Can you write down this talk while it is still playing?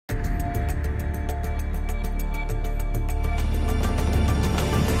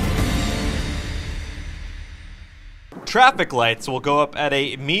Traffic lights will go up at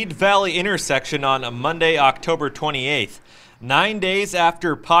a Mead Valley intersection on Monday, October 28th. 9 days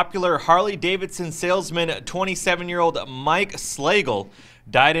after popular Harley-Davidson salesman 27-year-old Mike Slagle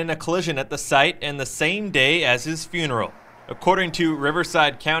died in a collision at the site and the same day as his funeral. According to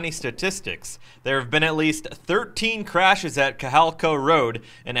Riverside County statistics, there have been at least 13 crashes at Cajalco Road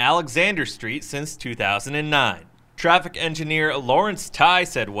and Alexander Street since 2009. Traffic engineer Lawrence Ty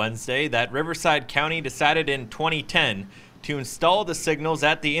said Wednesday that Riverside County decided in 2010 to install the signals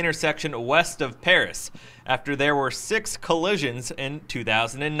at the intersection west of Paris after there were 6 collisions in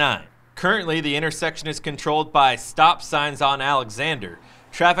 2009. Currently, the intersection is controlled by stop signs on Alexander.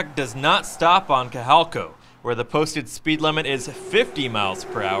 Traffic does not stop on Cajalco, where the posted speed limit is 50 miles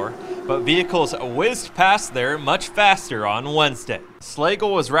per hour, but vehicles whizzed past there much faster on Wednesday.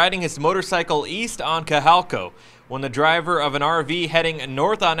 Slagle was riding his motorcycle east on Cajalco when the driver of an RV heading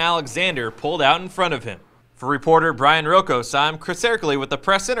north on Alexander pulled out in front of him. For reporter Brian Rokos, I'm Chris Erkley with the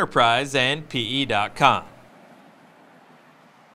Press Enterprise and PE.com.